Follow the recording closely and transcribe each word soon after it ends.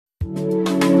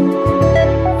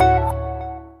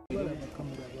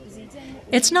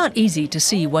It's not easy to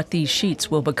see what these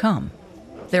sheets will become.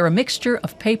 They're a mixture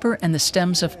of paper and the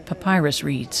stems of papyrus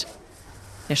reeds.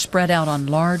 They're spread out on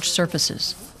large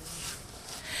surfaces.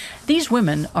 These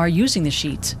women are using the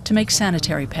sheets to make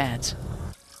sanitary pads.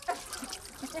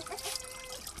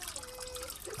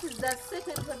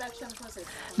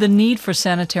 The need for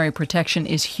sanitary protection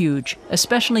is huge,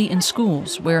 especially in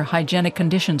schools where hygienic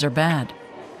conditions are bad.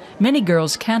 Many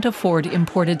girls can't afford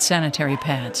imported sanitary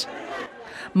pads.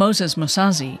 Moses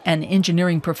Musaazi, an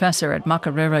engineering professor at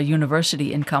Makerere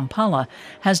University in Kampala,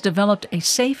 has developed a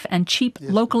safe and cheap,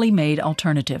 locally made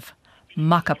alternative,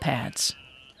 MakaPads.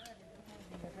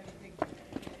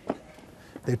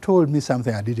 They told me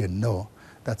something I didn't know,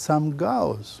 that some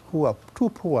girls who are too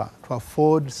poor to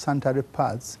afford sanitary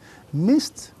pads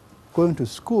missed going to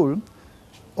school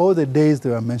all the days they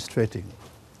were menstruating.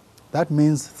 That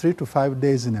means 3 to 5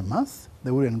 days in a month,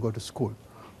 they wouldn't go to school.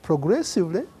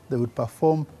 Progressively, they would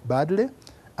perform badly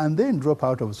and then drop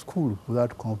out of school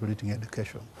without completing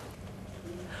education.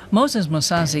 Moses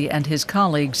Musaazi and his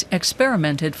colleagues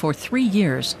experimented for 3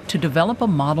 years to develop a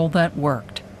model that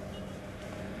worked.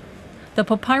 The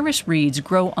papyrus reeds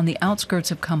grow on the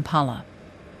outskirts of Kampala.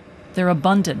 They're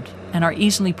abundant and are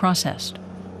easily processed.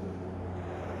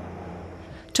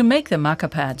 To make the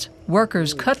MakaPads,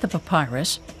 workers cut the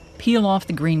papyrus, peel off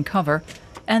the green cover,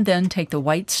 and then take the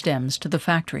white stems to the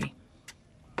factory.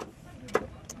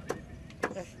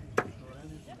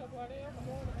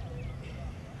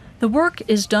 The work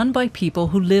is done by people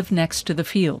who live next to the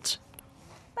fields.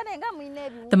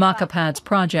 The MakaPads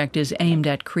project is aimed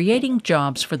at creating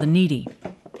jobs for the needy.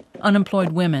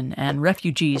 Unemployed women and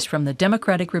refugees from the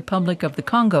Democratic Republic of the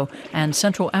Congo and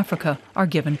Central Africa are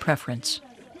given preference.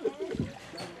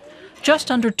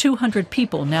 Just under 200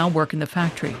 people now work in the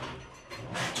factory.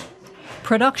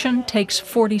 Production takes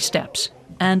 40 steps,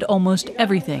 and almost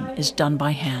everything is done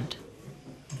by hand.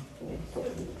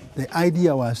 The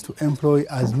idea was to employ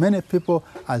as many people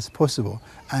as possible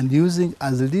and using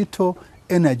as little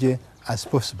energy as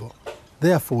possible.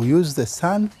 Therefore, we use the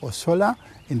sun or solar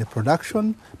in the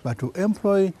production, but to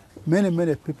employ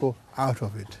many people out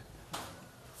of it.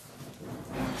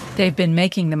 They've been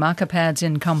making the MakaPads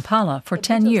in Kampala for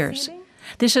 10 years.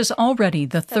 This is already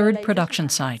the third production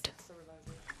site.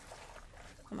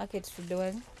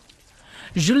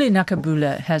 Julie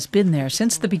Nakabula has been there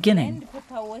since the beginning.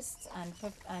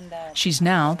 She's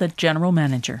now the general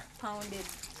manager.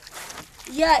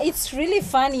 Yeah, it's really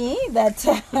funny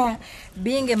that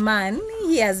being a man,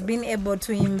 he has been able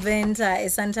to invent a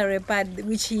sanitary pad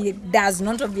which he does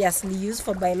not obviously use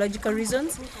for biological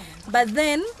reasons, but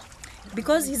then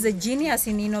because he's a genius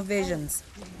in innovations.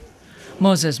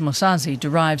 Moses Musaazi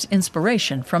derives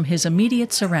inspiration from his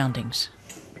immediate surroundings.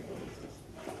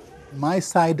 My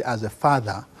side as a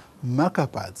father,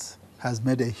 MakaPads has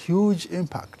made a huge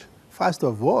impact. First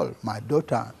of all, my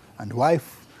daughter and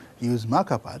wife use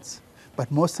MakaPads, but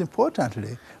most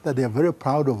importantly, that they are very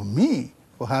proud of me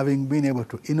for having been able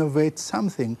to innovate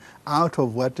something out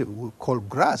of what we call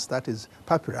grass, that is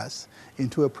papyrus,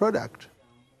 into a product.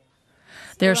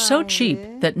 They're so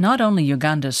cheap that not only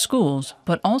Uganda's schools,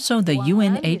 but also the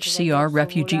UNHCR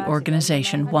refugee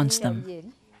organization wants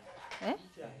them.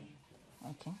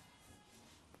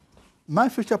 My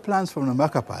future plans for the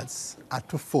MakaPads are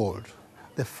twofold.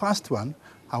 The first one,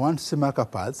 I want to see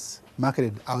MakaPads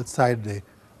marketed outside the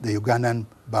Ugandan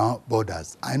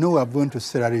borders. I know we're going to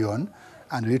Sierra Leone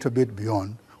and a little bit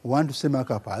beyond. We want to see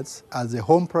MakaPads as a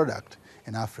home product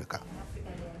in Africa.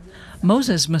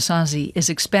 Moses Musaazi is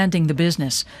expanding the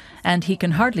business, and he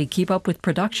can hardly keep up with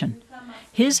production.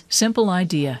 His simple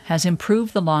idea has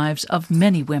improved the lives of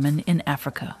many women in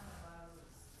Africa.